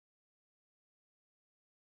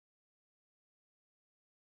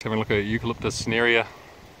Having a look at Eucalyptus cinerea.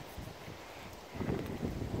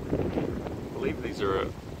 I believe these are a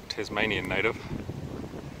Tasmanian native.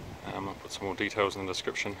 I'll put some more details in the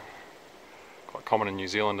description. Quite common in New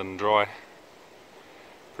Zealand and dry.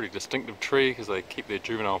 Pretty distinctive tree because they keep their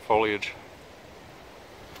juvenile foliage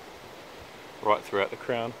right throughout the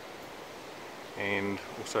crown, and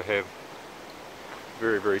also have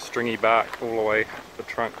very stringy bark all the way up the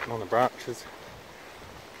trunk and on the branches.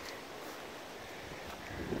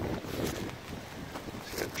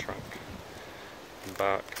 See that trunk and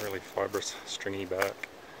bark, really fibrous, stringy bark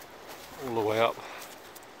all the way up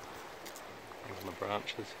on the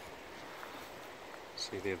branches.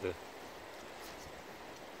 See there the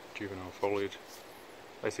juvenile foliage.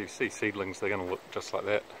 Basically, if you see seedlings, they're going to look just like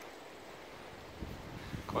that.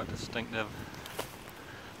 Quite distinctive.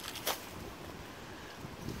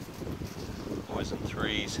 Always in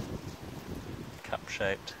threes, cup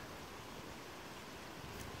shaped.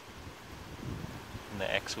 And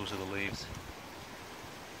the axils of the leaves.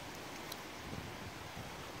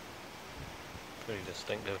 Pretty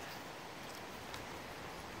distinctive.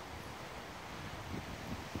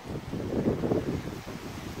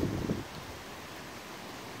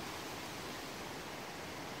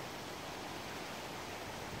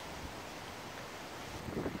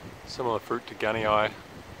 Similar fruit to gunnii,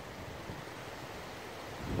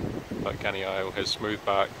 but gunnii has smooth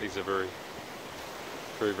bark. These are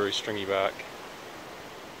very stringy bark,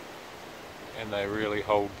 and they really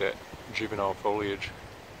hold that juvenile foliage,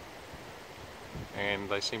 and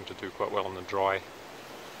they seem to do quite well in the dry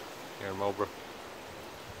here in Marlborough.